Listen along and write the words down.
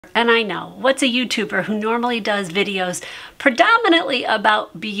And I know, what's a YouTuber who normally does videos predominantly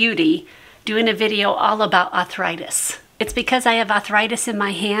about beauty doing a video all about arthritis? It's because I have arthritis in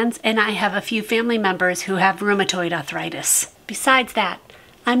my hands and I have a few family members who have rheumatoid arthritis. Besides that,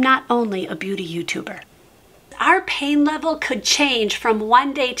 I'm not only a beauty YouTuber. Our pain level could change from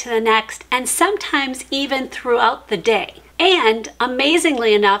one day to the next and sometimes even throughout the day. And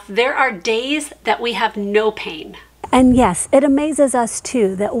amazingly enough, there are days that we have no pain. And yes, it amazes us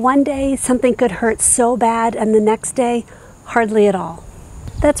too that one day something could hurt so bad and the next day hardly at all.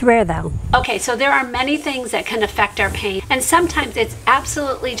 That's rare though. Okay, so there are many things that can affect our pain, and sometimes it's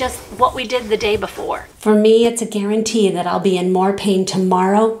absolutely just what we did the day before. For me, it's a guarantee that I'll be in more pain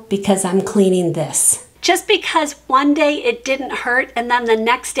tomorrow because I'm cleaning this. Just because one day it didn't hurt and then the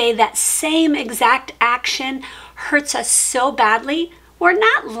next day that same exact action hurts us so badly, we're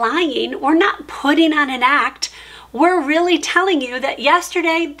not lying, we're not putting on an act. We're really telling you that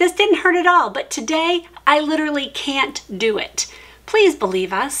yesterday this didn't hurt at all, but today I literally can't do it. Please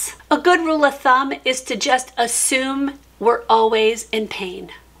believe us. A good rule of thumb is to just assume we're always in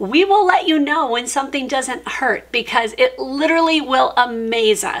pain. We will let you know when something doesn't hurt because it literally will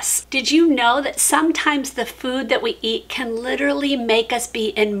amaze us. Did you know that sometimes the food that we eat can literally make us be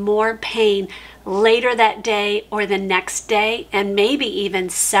in more pain later that day or the next day and maybe even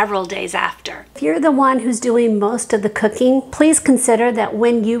several days after? If you're the one who's doing most of the cooking, please consider that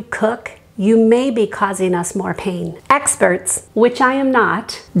when you cook, you may be causing us more pain. Experts, which I am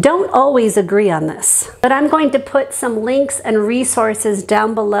not, don't always agree on this, but I'm going to put some links and resources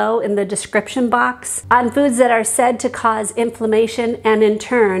down below in the description box on foods that are said to cause inflammation and in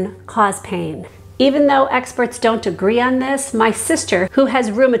turn cause pain. Even though experts don't agree on this, my sister, who has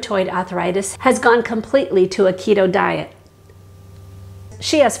rheumatoid arthritis, has gone completely to a keto diet.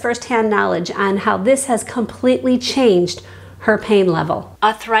 She has firsthand knowledge on how this has completely changed her pain level.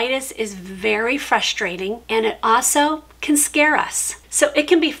 Arthritis is very frustrating and it also can scare us. So it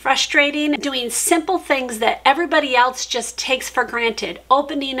can be frustrating doing simple things that everybody else just takes for granted.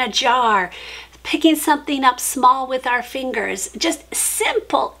 Opening a jar, picking something up small with our fingers, just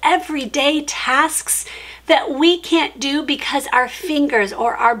simple everyday tasks that we can't do because our fingers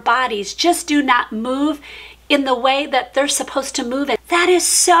or our bodies just do not move in the way that they're supposed to move. That is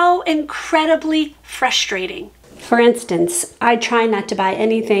so incredibly frustrating. For instance, I try not to buy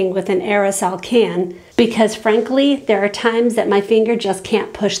anything with an aerosol can because frankly, there are times that my finger just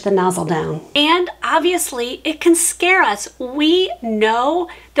can't push the nozzle down. And obviously, it can scare us. We know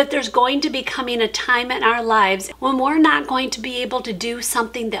that there's going to be coming a time in our lives when we're not going to be able to do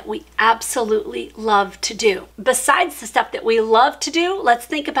something that we absolutely love to do. Besides the stuff that we love to do, let's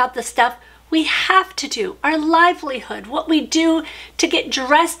think about the stuff we have to do, our livelihood, what we do to get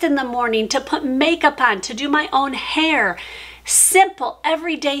dressed in the morning, to put makeup on, to do my own hair. Simple,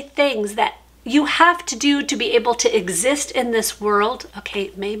 everyday things that you have to do to be able to exist in this world.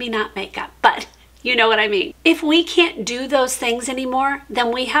 Okay, maybe not makeup, but you know what I mean. If we can't do those things anymore,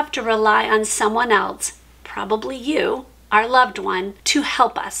 then we have to rely on someone else, probably you, our loved one, to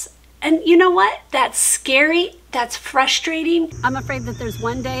help us. And you know what? That's scary. That's frustrating. I'm afraid that there's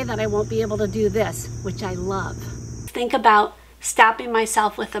one day that I won't be able to do this, which I love. Think about stopping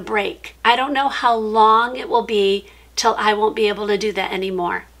myself with a break. I don't know how long it will be till I won't be able to do that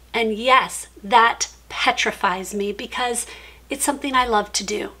anymore. And yes, that petrifies me because it's something I love to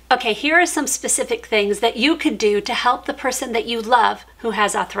do. Okay, here are some specific things that you could do to help the person that you love who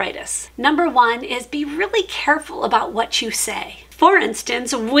has arthritis. Number one is be really careful about what you say. For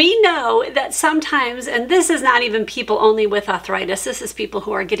instance, we know that sometimes, and this is not even people only with arthritis, this is people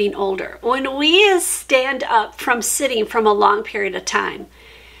who are getting older. When we stand up from sitting from a long period of time,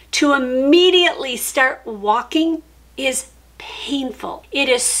 to immediately start walking is painful. It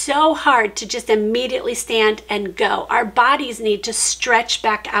is so hard to just immediately stand and go. Our bodies need to stretch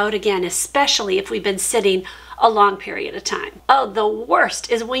back out again, especially if we've been sitting a long period of time. Oh, the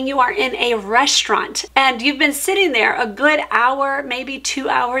worst is when you are in a restaurant and you've been sitting there a good hour, maybe 2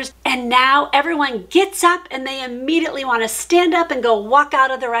 hours, and now everyone gets up and they immediately want to stand up and go walk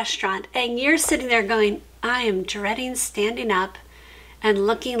out of the restaurant. And you're sitting there going, I am dreading standing up and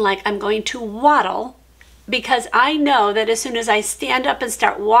looking like I'm going to waddle because I know that as soon as I stand up and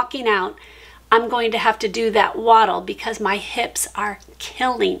start walking out, I'm going to have to do that waddle because my hips are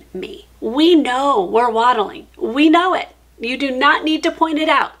killing me. We know we're waddling. We know it. You do not need to point it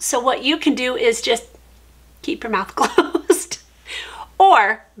out. So what you can do is just keep your mouth closed.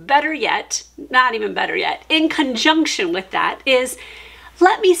 Or better yet, not even better yet, in conjunction with that is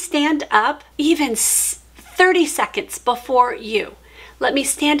let me stand up even 30 seconds before you. Let me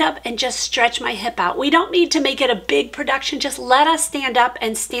stand up and just stretch my hip out. We don't need to make it a big production. Just let us stand up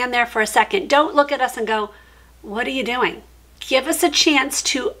and stand there for a second. Don't look at us and go, what are you doing? Give us a chance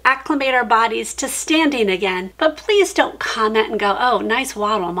to acclimate our bodies to standing again. But please don't comment and go, oh, nice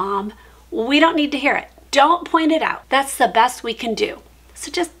waddle, Mom. We don't need to hear it. Don't point it out. That's the best we can do.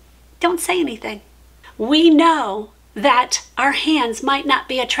 So just don't say anything. We know that our hands might not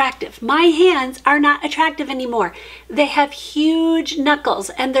be attractive. My hands are not attractive anymore. They have huge knuckles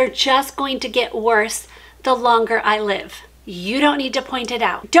and they're just going to get worse the longer I live. You don't need to point it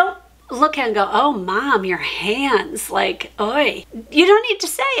out. Don't look and go, oh, Mom, your hands, like, oi. You don't need to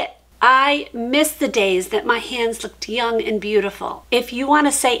say it. I miss the days that my hands looked young and beautiful. If you want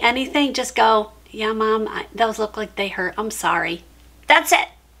to say anything, just go, yeah, Mom, those look like they hurt. I'm sorry. That's it.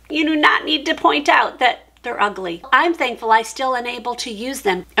 You do not need to point out that they're ugly. I'm thankful I still am able to use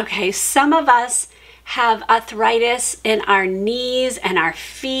them. Okay, some of us have arthritis in our knees and our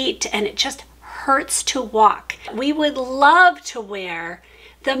feet, and it just hurts to walk. We would love to wear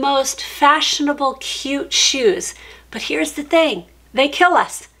the most fashionable, cute shoes, but here's the thing, they kill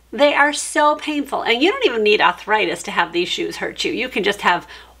us. They are so painful, and you don't even need arthritis to have these shoes hurt you. You can just have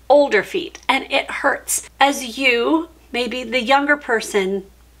older feet, and it hurts. As you, maybe the younger person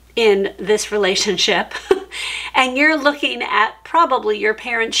in this relationship, and you're looking at probably your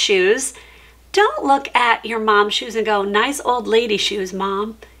parents' shoes, don't look at your mom's shoes and go, nice old lady shoes,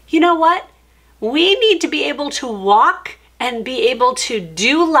 Mom. You know what? We need to be able to walk and be able to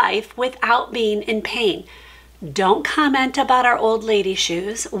do life without being in pain. Don't comment about our old lady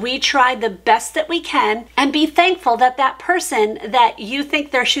shoes. We try the best that we can, and be thankful that that person that you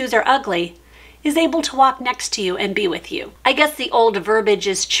think their shoes are ugly is able to walk next to you and be with you. I guess the old verbiage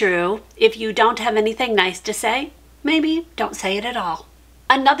is true. If you don't have anything nice to say, maybe don't say it at all.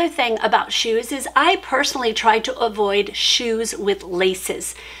 Another thing about shoes is I personally try to avoid shoes with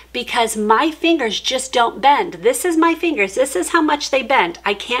laces because my fingers just don't bend. This is my fingers. This is how much they bend.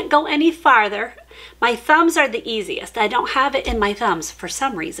 I can't go any farther. My thumbs are the easiest. I don't have it in my thumbs for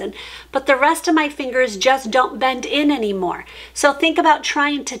some reason, but the rest of my fingers just don't bend in anymore. So think about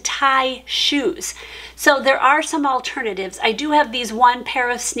trying to tie shoes. So there are some alternatives. I do have these one pair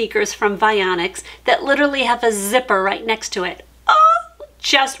of sneakers from Vionics that literally have a zipper right next to it. Oh,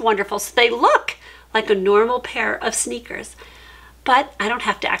 just wonderful. So they look like a normal pair of sneakers, but I don't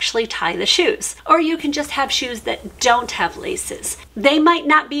have to actually tie the shoes. Or you can just have shoes that don't have laces. They might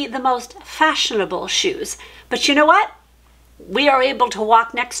not be the most fashionable shoes, but you know what? We are able to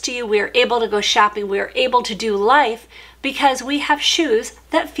walk next to you. We are able to go shopping. We are able to do life because we have shoes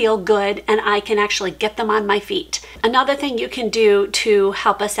that feel good and I can actually get them on my feet. Another thing you can do to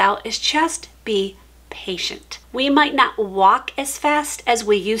help us out is just be patient. We might not walk as fast as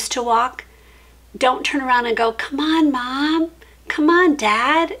we used to walk. Don't turn around and go, come on, Mom. Come on,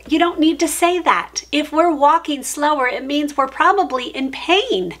 Dad. You don't need to say that. If we're walking slower, it means we're probably in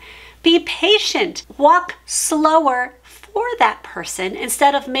pain. Be patient. Walk slower for that person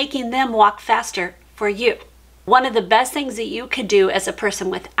instead of making them walk faster for you. One of the best things that you could do as a person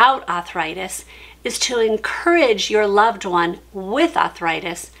without arthritis is to encourage your loved one with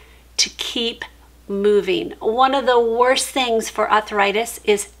arthritis to keep moving. One of the worst things for arthritis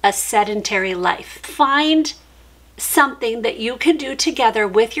is a sedentary life. Find something that you can do together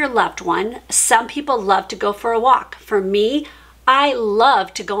with your loved one. Some people love to go for a walk. For me, I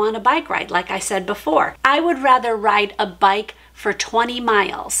love to go on a bike ride, like I said before. I would rather ride a bike for 20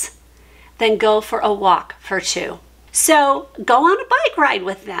 miles than go for a walk for 2. So go on a bike ride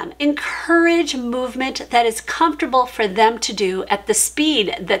with them. Encourage movement that is comfortable for them to do at the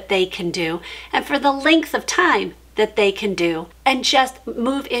speed that they can do and for the length of time that they can do, and just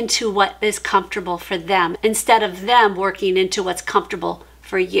move into what is comfortable for them instead of them working into what's comfortable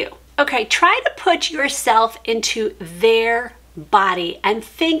for you. Okay, try to put yourself into their body and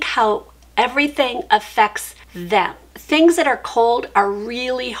think how everything affects them. Things that are cold are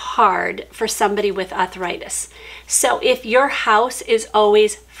really hard for somebody with arthritis. So if your house is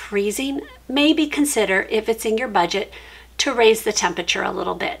always freezing, maybe consider, if it's in your budget, to raise the temperature a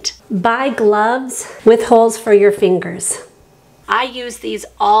little bit. Buy gloves with holes for your fingers. I use these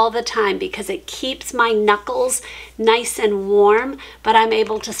all the time because it keeps my knuckles nice and warm, but I'm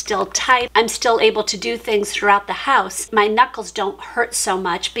able to still type. I'm still able to do things throughout the house. My knuckles don't hurt so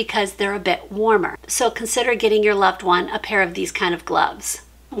much because they're a bit warmer. So consider getting your loved one a pair of these kind of gloves.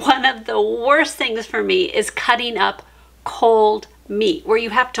 One of the worst things for me is cutting up cold meat, where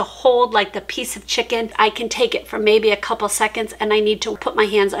you have to hold like the piece of chicken. I can take it for maybe a couple seconds and I need to put my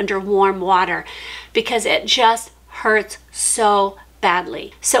hands under warm water because it just hurts so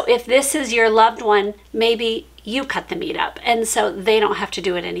badly. So if this is your loved one, maybe you cut the meat up, and so they don't have to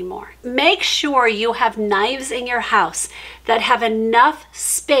do it anymore. Make sure you have knives in your house that have enough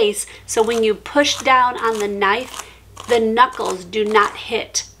space so when you push down on the knife, the knuckles do not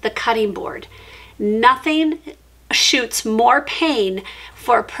hit the cutting board. Nothing shoots more pain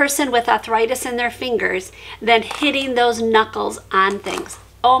for a person with arthritis in their fingers than hitting those knuckles on things.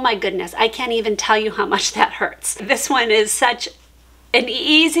 Oh my goodness, I can't even tell you how much that hurts. This one is such an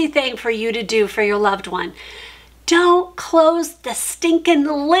easy thing for you to do for your loved one. Don't close the stinking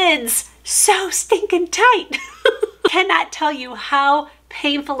lids so stinking tight. Cannot tell you how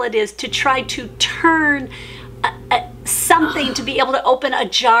painful it is to try to turn something to be able to open a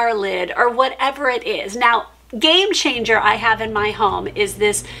jar lid or whatever it is. Now, game changer I have in my home is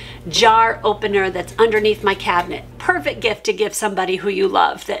this jar opener that's underneath my cabinet. Perfect gift to give somebody who you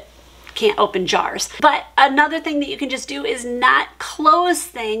love that can't open jars. But another thing that you can just do is not close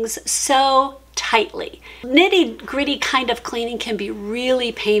things so tightly. Nitty-gritty kind of cleaning can be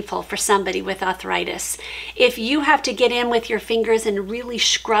really painful for somebody with arthritis. If you have to get in with your fingers and really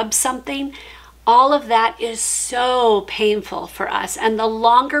scrub something, all of that is so painful for us. And the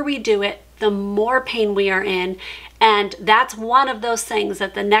longer we do it, the more pain we are in. And that's one of those things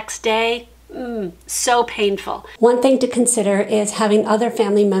that the next day, so painful. One thing to consider is having other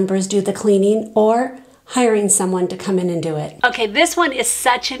family members do the cleaning or hiring someone to come in and do it. Okay, this one is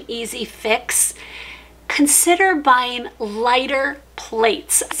such an easy fix. Consider buying lighter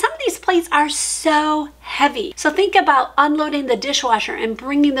plates. Some of these plates are so heavy. So think about unloading the dishwasher and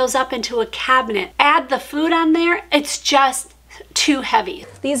bringing those up into a cabinet. Add the food on there, it's just too heavy.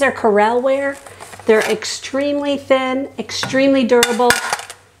 These are Corelware. They're extremely thin, extremely durable,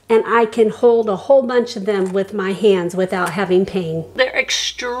 and I can hold a whole bunch of them with my hands without having pain. They're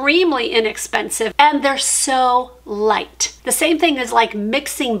extremely inexpensive and they're so light. The same thing is like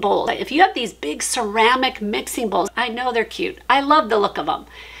mixing bowls. If you have these big ceramic mixing bowls, I know they're cute. I love the look of them.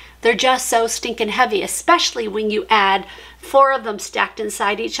 They're just so stinking heavy, especially when you add 4 of them stacked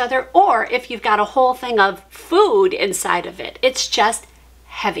inside each other, or if you've got a whole thing of food inside of it. It's just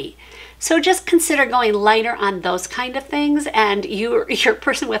heavy. So just consider going lighter on those kind of things, and your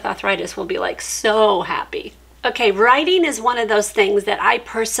person with arthritis will be like so happy. Okay, writing is one of those things that I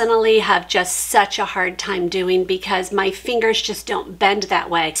personally have just such a hard time doing because my fingers just don't bend that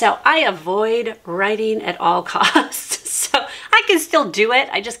way. So I avoid writing at all costs. So I can still do it,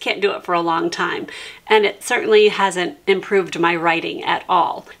 I just can't do it for a long time. And it certainly hasn't improved my writing at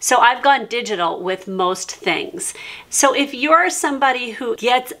all. So I've gone digital with most things. So if you're somebody who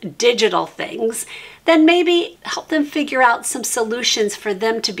gets digital things, then maybe help them figure out some solutions for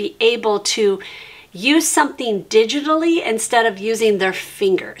them to be able to use something digitally instead of using their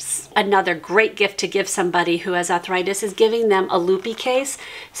fingers. Another great gift to give somebody who has arthritis is giving them a loopy case.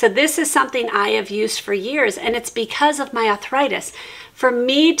 So this is something I have used for years, and it's because of my arthritis. For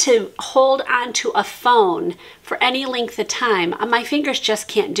me to hold onto a phone for any length of time, my fingers just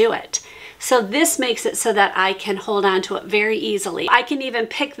can't do it. So this makes it so that I can hold onto it very easily. I can even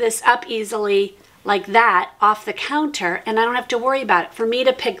pick this up easily like that off the counter, and I don't have to worry about it. For me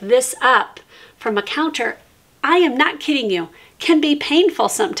to pick this up from a counter, I am not kidding you, can be painful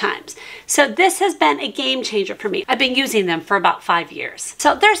sometimes. So this has been a game changer for me. I've been using them for about 5 years.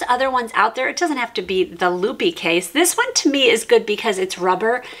 So there's other ones out there. It doesn't have to be the loopy case. This one to me is good because it's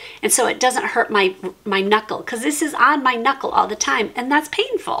rubber, and so it doesn't hurt my knuckle, because this is on my knuckle all the time, and that's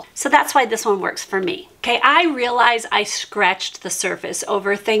painful. So that's why this one works for me. Okay, I realize I scratched the surface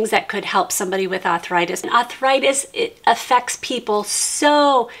over things that could help somebody with arthritis. And arthritis, it affects people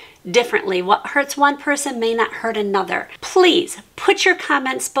so differently. What hurts one person may not hurt another. Please put your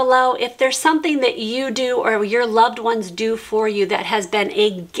comments below if there's something that you do or your loved ones do for you that has been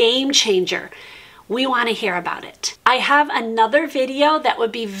a game changer. We want to hear about it. I have another video that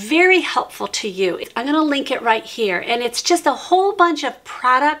would be very helpful to you. I'm going to link it right here, and it's just a whole bunch of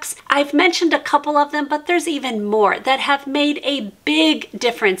products. I've mentioned a couple of them, but there's even more that have made a big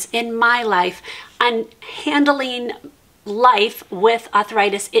difference in my life on handling life with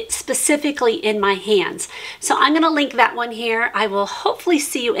arthritis, specifically in my hands. So I'm going to link that one here. I will hopefully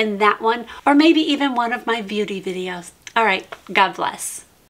see you in that one, or maybe even one of my beauty videos. All right, God bless.